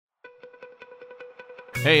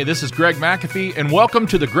Hey, this is Greg McAfee, and welcome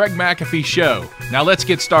to the Greg McAfee Show. Now let's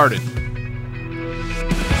get started.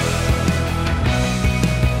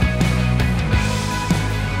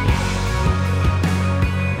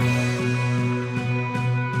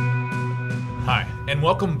 Hi, and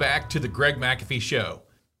welcome back to the Greg McAfee Show,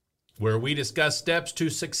 where we discuss steps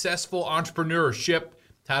to successful entrepreneurship,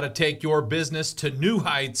 how to take your business to new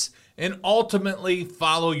heights, and ultimately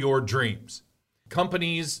follow your dreams.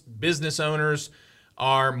 Companies, business owners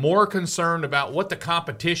are more concerned about what the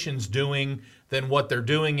competition's doing than what they're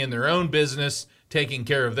doing in their own business, taking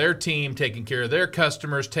care of their team, taking care of their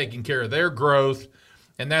customers, taking care of their growth,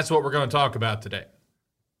 and that's what we're going to talk about today.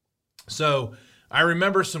 So I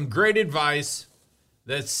remember some great advice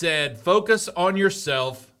that said, focus on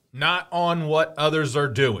yourself, not on what others are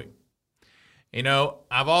doing. You know,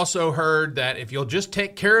 I've also heard that if you'll just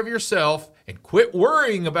take care of yourself and quit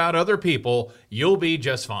worrying about other people, you'll be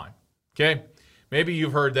just fine. Okay? Maybe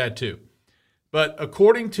you've heard that too. But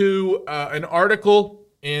according to an article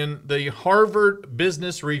in the Harvard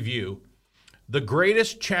Business Review, the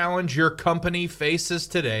greatest challenge your company faces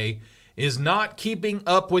today is not keeping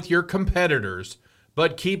up with your competitors,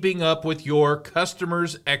 but keeping up with your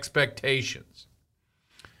customers' expectations.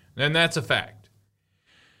 And that's a fact.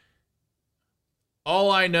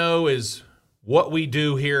 All I know is what we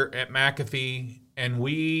do here at McAfee, and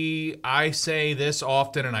I say this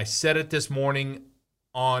often, and I said it this morning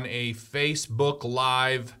on a Facebook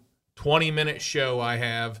Live 20-minute show I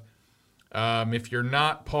have. If you're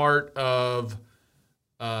not part of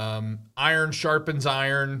Iron Sharpens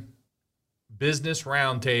Iron Business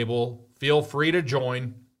Roundtable, feel free to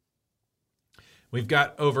join. We've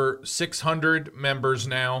got over 600 members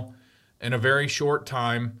now in a very short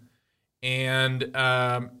time. And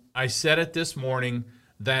I said it this morning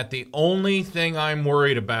that the only thing I'm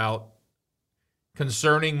worried about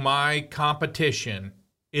concerning my competition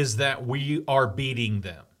is that we are beating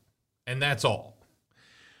them. And that's all.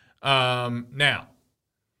 Now,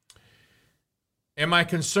 am I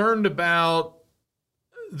concerned about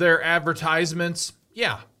their advertisements?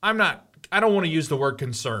 Yeah, I don't want to use the word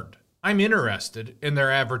concerned. I'm interested in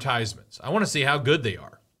their advertisements. I want to see how good they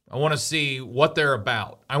are. I want to see what they're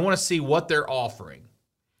about. I want to see what they're offering.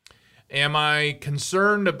 Am I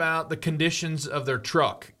concerned about the conditions of their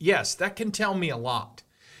truck? Yes, that can tell me a lot.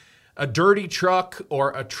 A dirty truck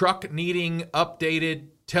or a truck needing updated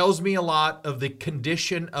tells me a lot of the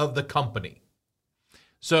condition of the company.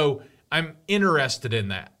 So I'm interested in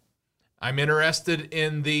that. I'm interested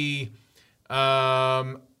in the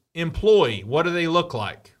employee. What do they look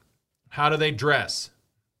like? How do they dress?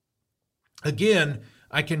 Again,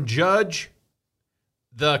 I can judge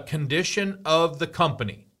the condition of the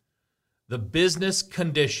company, the business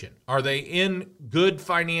condition. Are they in good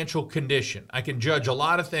financial condition? I can judge a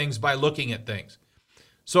lot of things by looking at things.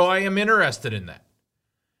 So I am interested in that.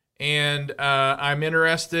 And I'm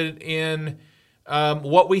interested in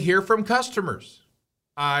what we hear from customers.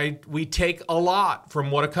 We take a lot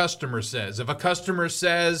from what a customer says. If a customer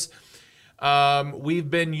says, we've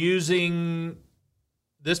been using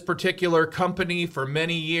this particular company for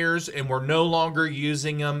many years and we're no longer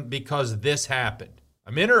using them because this happened,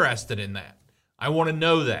 I'm interested in that. I want to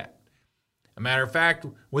know that. A matter of fact,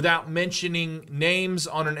 without mentioning names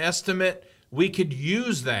on an estimate, we could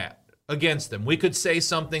use that against them. We could say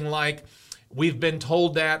something like, we've been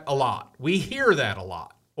told that a lot. We hear that a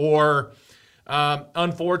lot. Or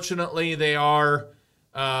unfortunately,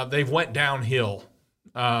 they've went downhill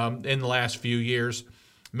in the last few years.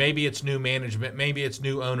 Maybe it's new management. Maybe it's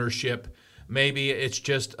new ownership. Maybe it's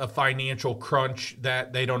just a financial crunch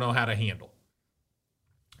that they don't know how to handle.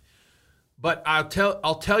 But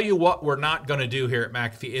I'll tell you what we're not going to do here at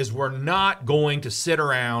McAfee is we're not going to sit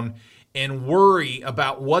around and worry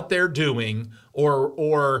about what they're doing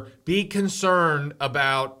or be concerned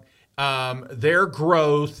about their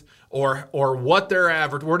growth or what they're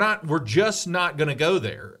average. We're just not going to go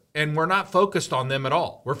there, and we're not focused on them at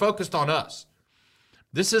all. We're focused on us.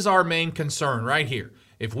 This is our main concern right here.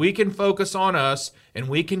 If we can focus on us and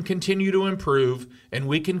we can continue to improve and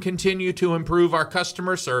we can continue to improve our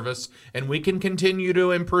customer service and we can continue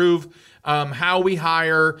to improve how we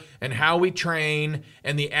hire and how we train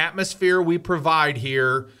and the atmosphere we provide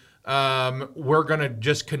here, we're going to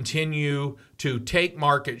just continue to take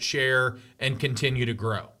market share and continue to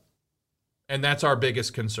grow. And that's our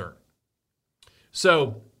biggest concern.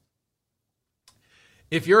 So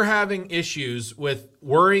if you're having issues with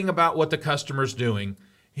worrying about what the customer's doing,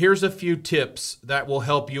 here's a few tips that will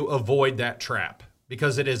help you avoid that trap,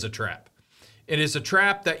 because it is a trap. It is a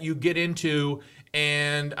trap that you get into,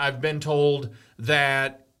 and I've been told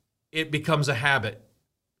that it becomes a habit.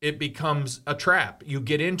 it becomes a trap. You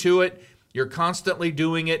get into it, you're constantly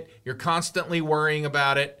doing it, you're constantly worrying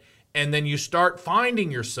about it, and then you start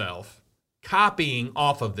finding yourself copying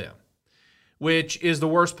off of them, which is the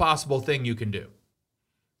worst possible thing you can do.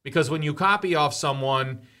 Because when you copy off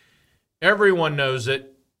someone, everyone knows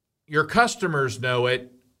it, your customers know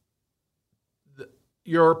it,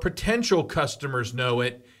 your potential customers know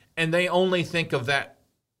it, and they only think of that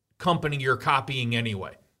company you're copying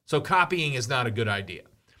anyway. So copying is not a good idea.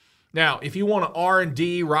 Now, if you want to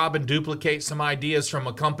R&D, rob and duplicate some ideas from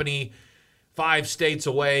a company 5 states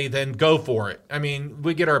away, then go for it. I mean,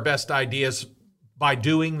 we get our best ideas by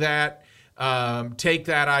doing that. Take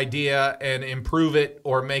that idea and improve it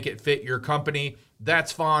or make it fit your company.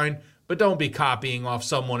 That's fine, but don't be copying off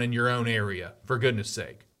someone in your own area, for goodness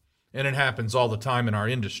sake. And it happens all the time in our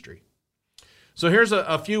industry. So here's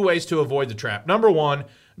a few ways to avoid the trap. Number 1,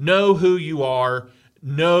 know who you are.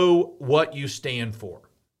 Know what you stand for.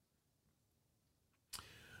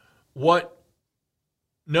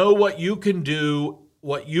 Know what you can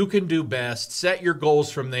do best. Set your goals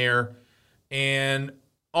from there. And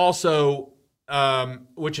also,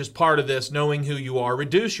 which is part of this, knowing who you are.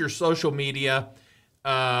 Reduce your social media.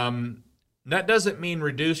 That doesn't mean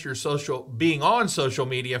reduce your being on social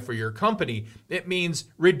media for your company. It means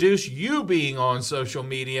reduce you being on social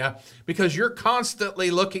media because you're constantly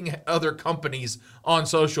looking at other companies on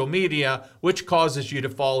social media, which causes you to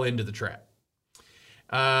fall into the trap.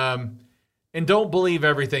 And don't believe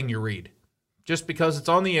everything you read. Just because it's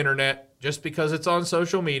on the internet, just because it's on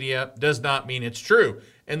social media, does not mean it's true.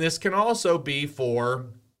 And this can also be for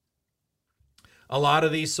a lot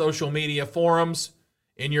of these social media forums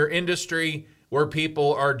in your industry where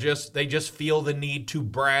people are they just feel the need to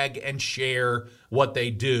brag and share what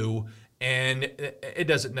they do, and it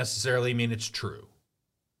doesn't necessarily mean it's true.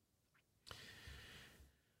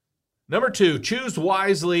 Number 2, choose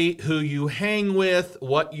wisely who you hang with,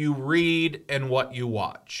 what you read, and what you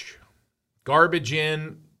watch. Garbage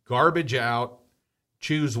in, garbage out.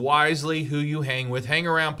 Choose wisely who you hang with. Hang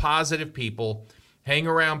around positive people. Hang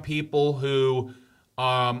around people who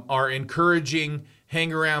are encouraging.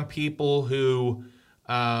 Hang around people who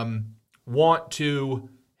want to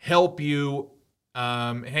help you.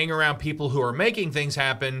 Hang around people who are making things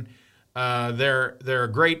happen. They're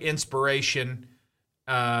a great inspiration,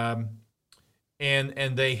 and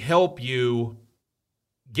they help you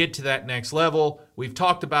get to that next level. We've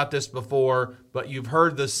talked about this before, but you've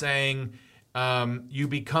heard the saying, you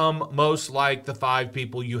become most like the 5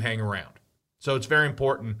 people you hang around. So it's very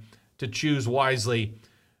important to choose wisely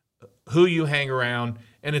who you hang around,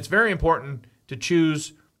 and it's very important to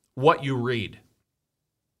choose what you read.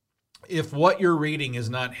 If what you're reading is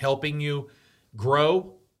not helping you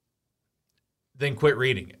grow, then quit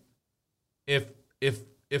reading it.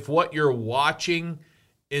 If what you're watching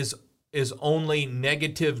is only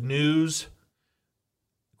negative news,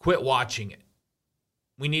 quit watching it.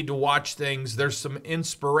 We need to watch things. There's some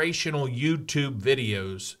inspirational YouTube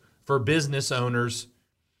videos for business owners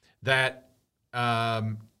that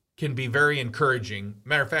can be very encouraging.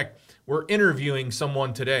 Matter of fact, we're interviewing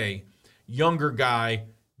someone today, younger guy,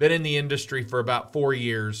 been in the industry for about 4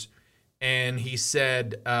 years, and he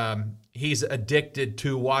said he's addicted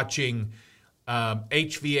to watching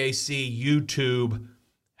HVAC YouTube,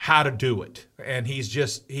 how to do it. And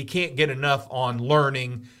he can't get enough on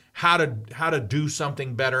learning how to do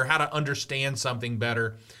something better, how to understand something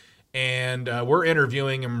better. And we're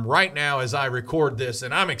interviewing him right now as I record this,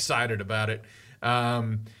 and I'm excited about it.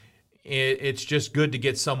 It's just good to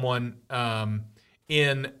get someone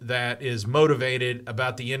in that is motivated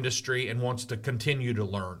about the industry and wants to continue to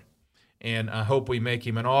learn. And I hope we make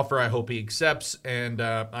him an offer. I hope he accepts, and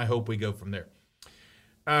I hope we go from there.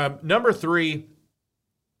 Number 3,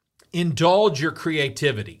 indulge your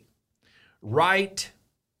creativity. Write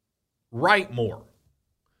more.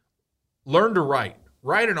 Learn to write.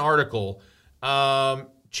 Write an article. I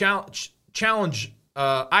challenge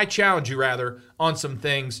you rather on some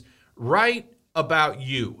things. Write about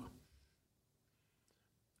you.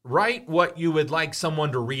 Write what you would like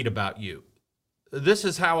someone to read about you. This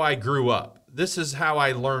is how I grew up. This is how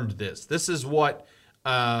I learned this. This is what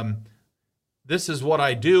I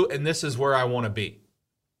do, and this is where I want to be.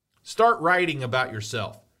 Start writing about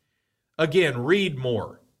yourself. Again, read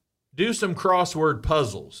more. Do some crossword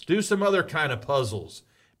puzzles. Do some other kind of puzzles.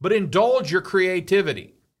 But indulge your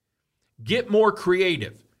creativity. Get more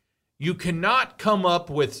creative. You cannot come up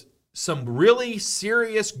with some really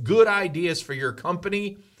serious, good ideas for your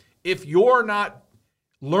company if you're not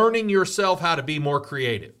learning yourself how to be more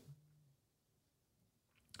creative.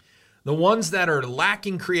 The ones that are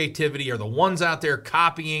lacking creativity are the ones out there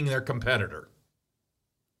copying their competitor.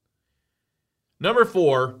 Number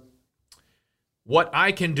 4, what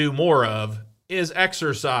I can do more of is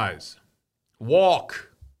exercise. Walk.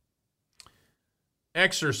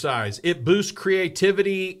 Exercise. It boosts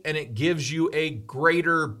creativity and it gives you a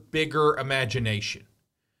greater, bigger imagination.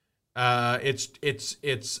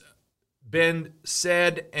 It's been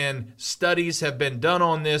said and studies have been done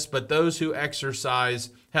on this, but those who exercise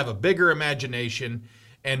have a bigger imagination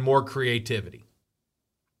and more creativity.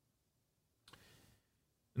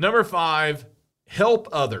 Number 5, help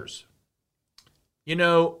others. You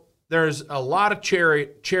know, there's a lot of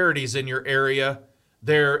charities in your area.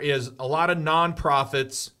 There is a lot of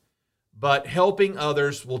nonprofits, but helping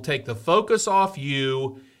others will take the focus off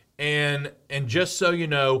you. And just so you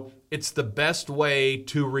know, it's the best way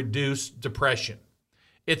to reduce depression.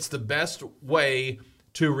 It's the best way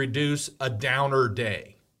to reduce a downer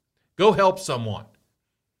day. Go help someone.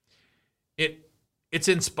 It's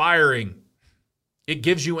inspiring. It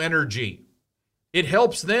gives you energy. It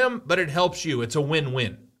helps them, but it helps you. It's a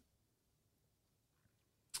win-win.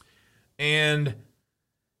 And,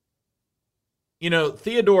 you know,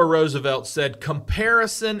 Theodore Roosevelt said,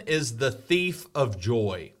 comparison is the thief of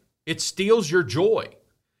joy. It steals your joy.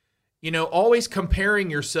 You know, always comparing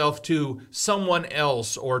yourself to someone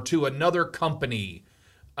else or to another company.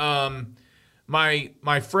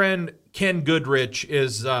 My friend Ken Goodrich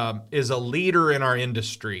is a leader in our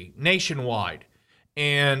industry nationwide.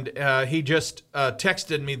 And he just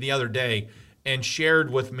texted me the other day and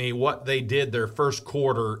shared with me what they did their first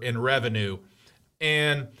quarter in revenue.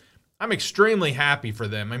 And I'm extremely happy for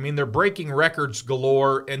them. I mean, they're breaking records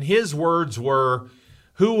galore. And his words were,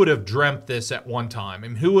 who would have dreamt this at one time? I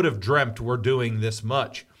mean, who would have dreamt we're doing this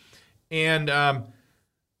much? And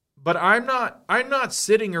but I'm not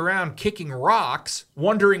sitting around kicking rocks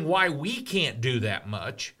wondering why we can't do that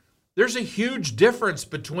much. There's a huge difference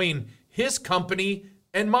between his company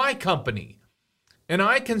and my company. And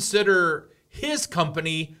I consider his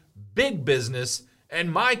company big business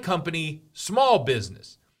and my company small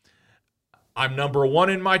business. I'm number 1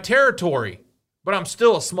 in my territory, but I'm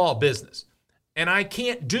still a small business. And I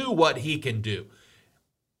can't do what he can do.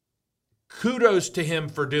 Kudos to him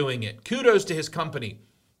for doing it. Kudos to his company.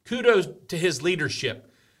 Kudos to his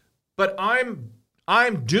leadership. But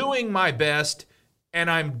I'm doing my best,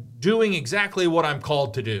 and I'm doing exactly what I'm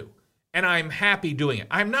called to do. And I'm happy doing it.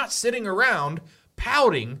 I'm not sitting around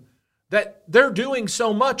pouting that they're doing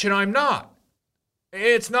so much and I'm not.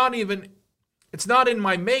 It's not in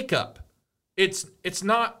my makeup. It's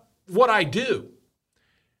not what I do.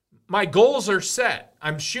 My goals are set.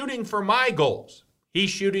 I'm shooting for my goals. He's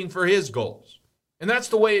shooting for his goals. And that's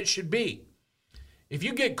the way it should be. If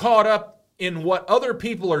you get caught up in what other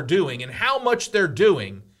people are doing and how much they're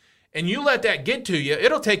doing, and you let that get to you,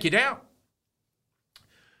 it'll take you down.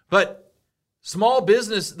 But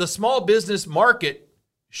the small business market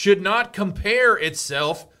should not compare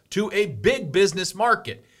itself to a big business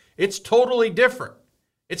market. It's totally different.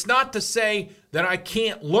 It's not to say that I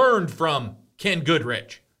can't learn from Ken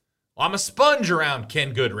Goodrich. I'm a sponge around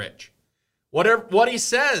Ken Goodrich. What he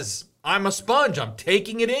says, I'm a sponge. I'm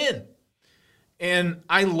taking it in. And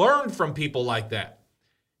I learn from people like that.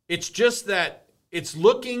 It's just that it's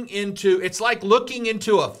like looking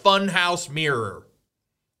into a funhouse mirror.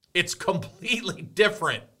 It's completely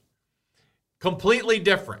different. Completely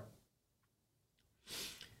different.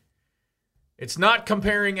 It's not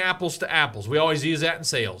comparing apples to apples. We always use that in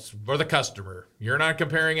sales for the customer. You're not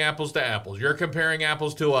comparing apples to apples. You're comparing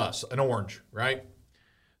apples to us, an orange, right?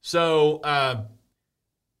 So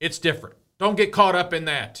it's different. Don't get caught up in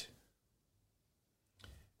that.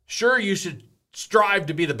 Sure, you should strive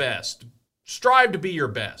to be the best. Strive to be your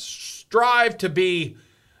best. Strive to be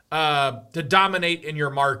to dominate in your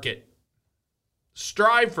market.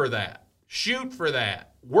 Strive for that. Shoot for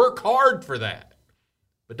that. Work hard for that.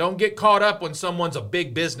 But don't get caught up when someone's a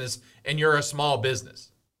big business and you're a small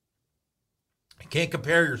business. You can't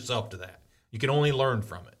compare yourself to that. You can only learn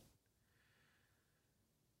from it.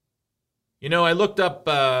 You know, I looked up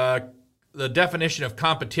the definition of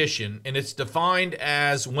competition, and it's defined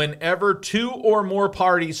as whenever two or more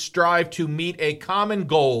parties strive to meet a common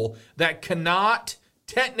goal that cannot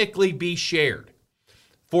technically be shared.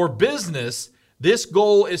 For business, this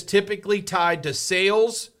goal is typically tied to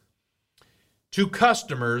sales, to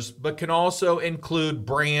customers, but can also include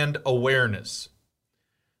brand awareness.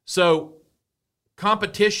 So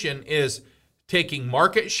competition is taking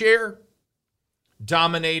market share,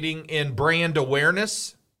 dominating in brand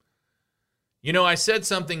awareness. You know, I said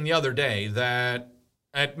something the other day that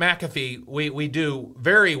at McAfee, we do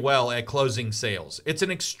very well at closing sales. It's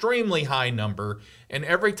an extremely high number, and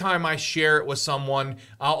every time I share it with someone,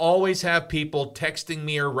 I'll always have people texting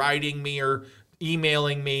me or writing me or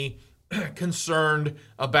emailing me concerned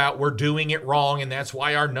about we're doing it wrong and that's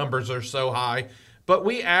why our numbers are so high. But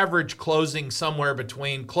we average closing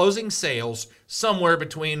sales somewhere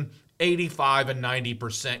between 85 and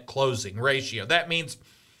 90% closing ratio. That means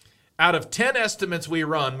out of 10 estimates we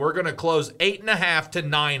run, we're going to close 8.5 to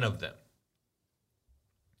 9 of them.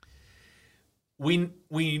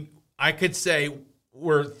 I could say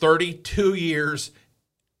we're 32 years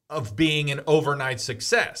of being an overnight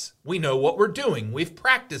success. We know what we're doing. We've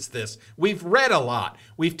practiced this. We've read a lot.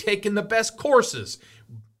 We've taken the best courses.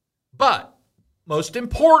 But most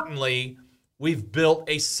importantly, we've built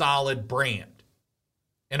a solid brand.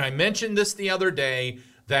 And I mentioned this the other day,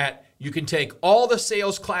 that you can take all the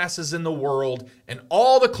sales classes in the world and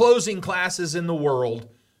all the closing classes in the world,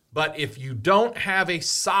 but if you don't have a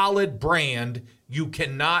solid brand, you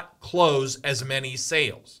cannot close as many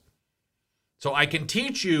sales. So I can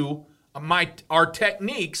teach you our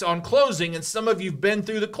techniques on closing, and some of you've been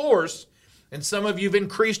through the course, and some of you've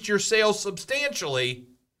increased your sales substantially.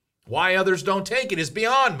 Why others don't take it is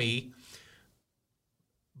beyond me.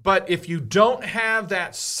 But if you don't have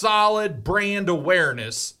that solid brand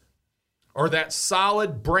awareness or that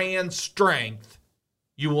solid brand strength,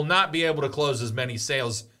 you will not be able to close as many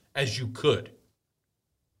sales as you could.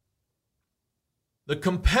 The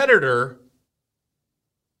competitor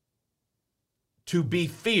to be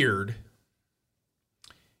feared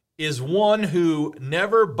is one who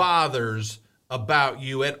never bothers about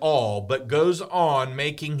you at all, but goes on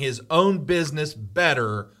making his own business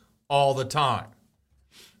better all the time.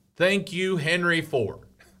 Thank you, Henry Ford.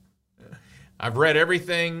 I've read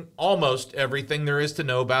almost everything there is to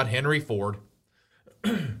know about Henry Ford,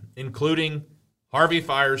 including Harvey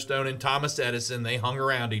Firestone and Thomas Edison. They hung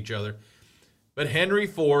around each other. But Henry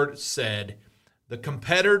Ford said, the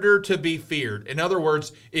competitor to be feared. In other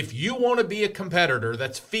words, if you want to be a competitor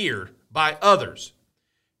that's feared by others,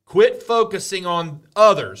 quit focusing on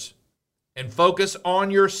others and focus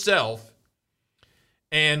on yourself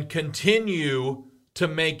and continue to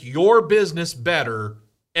make your business better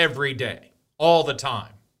every day, all the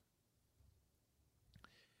time.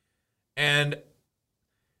 And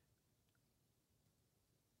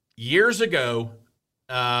years ago,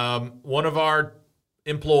 one of our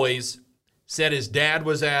employees said his dad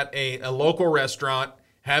was at a local restaurant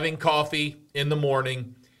having coffee in the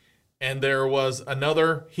morning, and there was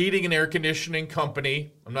another heating and air conditioning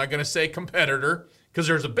company, I'm not going to say competitor, because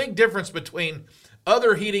there's a big difference between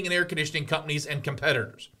other heating and air conditioning companies and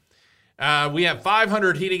competitors. We have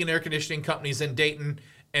 500 heating and air conditioning companies in Dayton,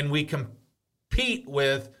 and we compete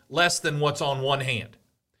with less than what's on one hand.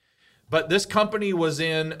 But this company was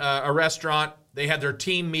in a restaurant. They had their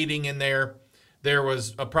team meeting in there. There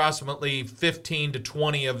was approximately 15 to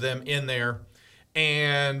 20 of them in there.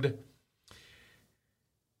 And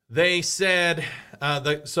they said,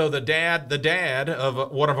 the dad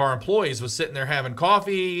of one of our employees was sitting there having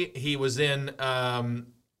coffee. He was in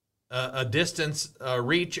a distance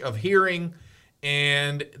reach of hearing.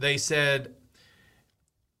 And they said,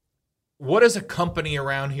 what is a company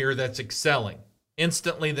around here that's excelling?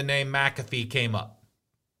 Instantly, the name McAfee came up.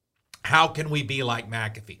 How can we be like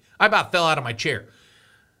McAfee? I about fell out of my chair.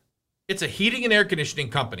 It's a heating and air conditioning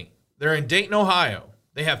company. They're in Dayton, Ohio.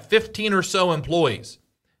 They have 15 or so employees.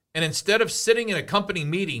 And instead of sitting in a company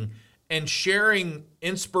meeting and sharing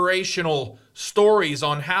inspirational stories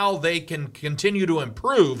on how they can continue to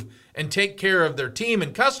improve and take care of their team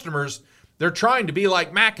and customers, they're trying to be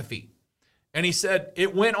like McAfee. And he said,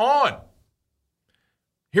 it went on.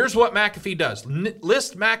 Here's what McAfee does.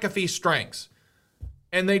 List McAfee's strengths.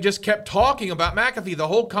 And they just kept talking about McAfee. The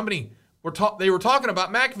whole company, they were talking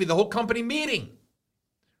about McAfee the whole company meeting.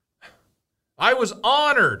 I was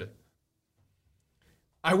honored.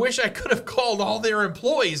 I wish I could have called all their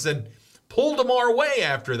employees and pulled them our way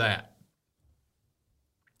after that.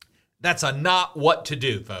 That's not what to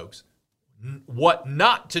do, folks. What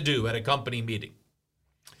not to do at a company meeting.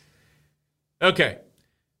 Okay,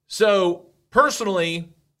 so personally,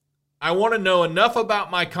 I want to know enough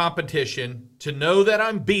about my competition to know that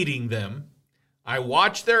I'm beating them. I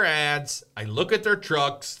watch their ads. I look at their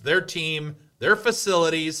trucks, their team, their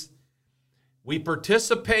facilities. We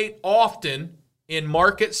participate often in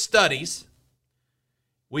market studies.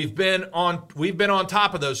 We've been on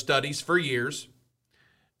top of those studies for years.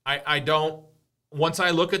 Once I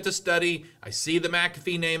look at the study, I see the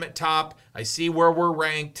McAfee name at top. I see where we're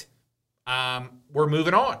ranked. We're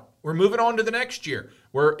moving on. We're moving on to the next year.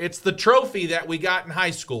 It's the trophy that we got in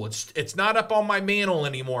high school. It's not up on my mantle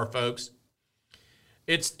anymore, folks.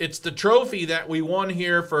 It's the trophy that we won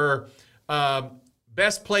here for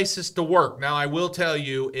best places to work. Now, I will tell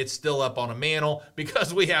you, it's still up on a mantle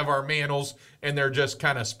because we have our mantles and they're just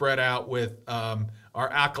kind of spread out with our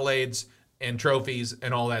accolades and trophies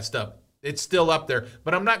and all that stuff. It's still up there,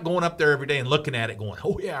 but I'm not going up there every day and looking at it going,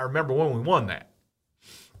 oh yeah, I remember when we won that.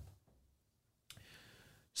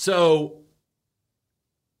 So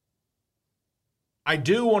I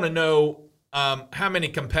do want to know how many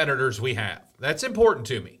competitors we have. That's important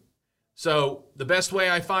to me. So the best way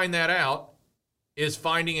I find that out is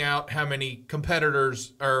finding out how many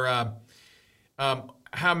competitors or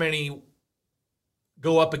how many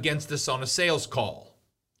go up against us on a sales call,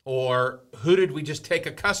 or who did we just take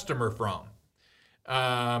a customer from,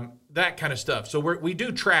 that kind of stuff. So we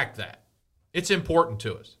do track that. It's important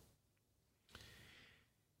to us.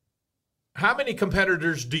 How many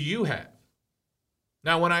competitors do you have?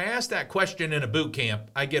 Now, when I ask that question in a boot camp,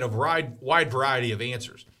 I get a wide variety of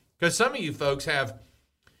answers, because some of you folks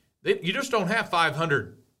you just don't have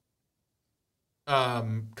 500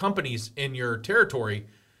 companies in your territory.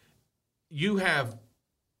 You have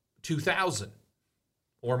 2,000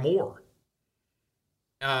 or more.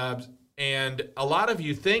 And a lot of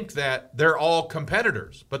you think that they're all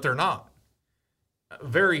competitors, but they're not.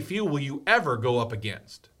 Very few will you ever go up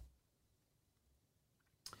against.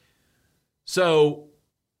 So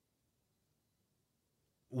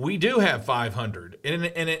we do have 500,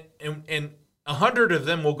 and 100 of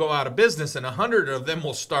them will go out of business, and 100 of them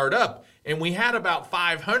will start up. And we had about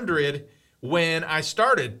 500 when I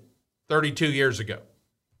started 32 years ago.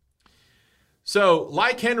 So,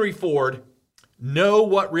 like Henry Ford, know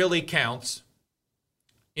what really counts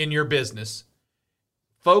in your business.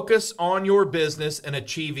 Focus on your business and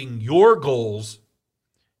achieving your goals,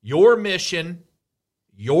 your mission,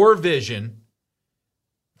 your vision.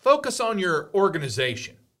 Focus on your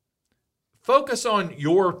organization. Focus on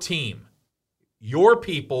your team, your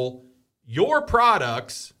people, your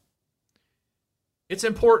products. It's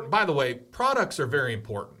important. By the way, products are very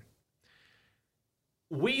important.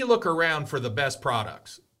 We look around for the best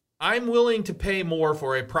products. I'm willing to pay more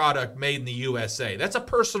for a product made in the USA. That's a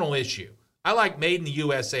personal issue. I like made in the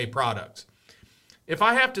USA products. If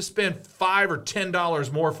I have to spend $5 or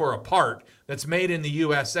 $10 more for a part that's made in the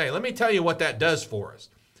USA, let me tell you what that does for us.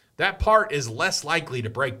 That part is less likely to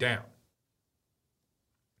break down.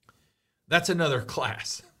 That's another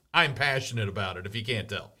class. I'm passionate about it, if you can't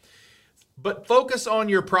tell. But focus on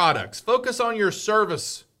your products. Focus on your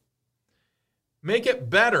service. Make it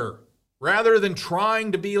better rather than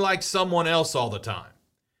trying to be like someone else all the time.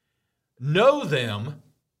 Know them,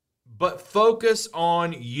 but focus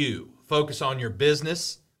on you. Focus on your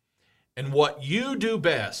business and what you do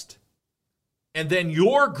best. And then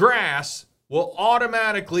your grass will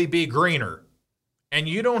automatically be greener. And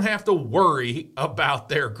you don't have to worry about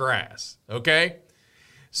their grass, okay?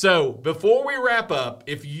 So before we wrap up,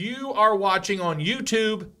 if you are watching on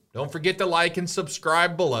YouTube, don't forget to like and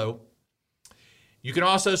subscribe below. You can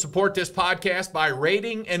also support this podcast by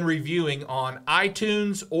rating and reviewing on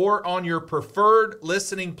iTunes or on your preferred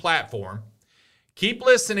listening platform. Keep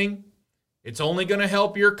listening. It's only going to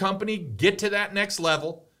help your company get to that next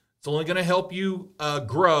level. It's only going to help you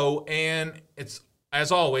grow, and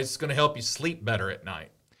as always, it's going to help you sleep better at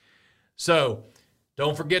night. So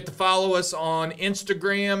don't forget to follow us on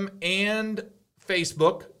Instagram and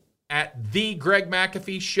Facebook at The Greg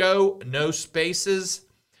McAfee Show. No spaces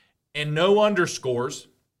and no underscores.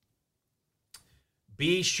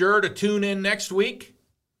 Be sure to tune in next week,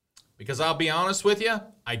 because I'll be honest with you,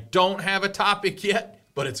 I don't have a topic yet,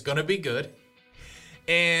 but it's going to be good.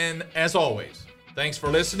 And as always, thanks for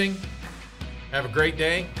listening. Have a great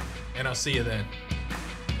day, and I'll see you then.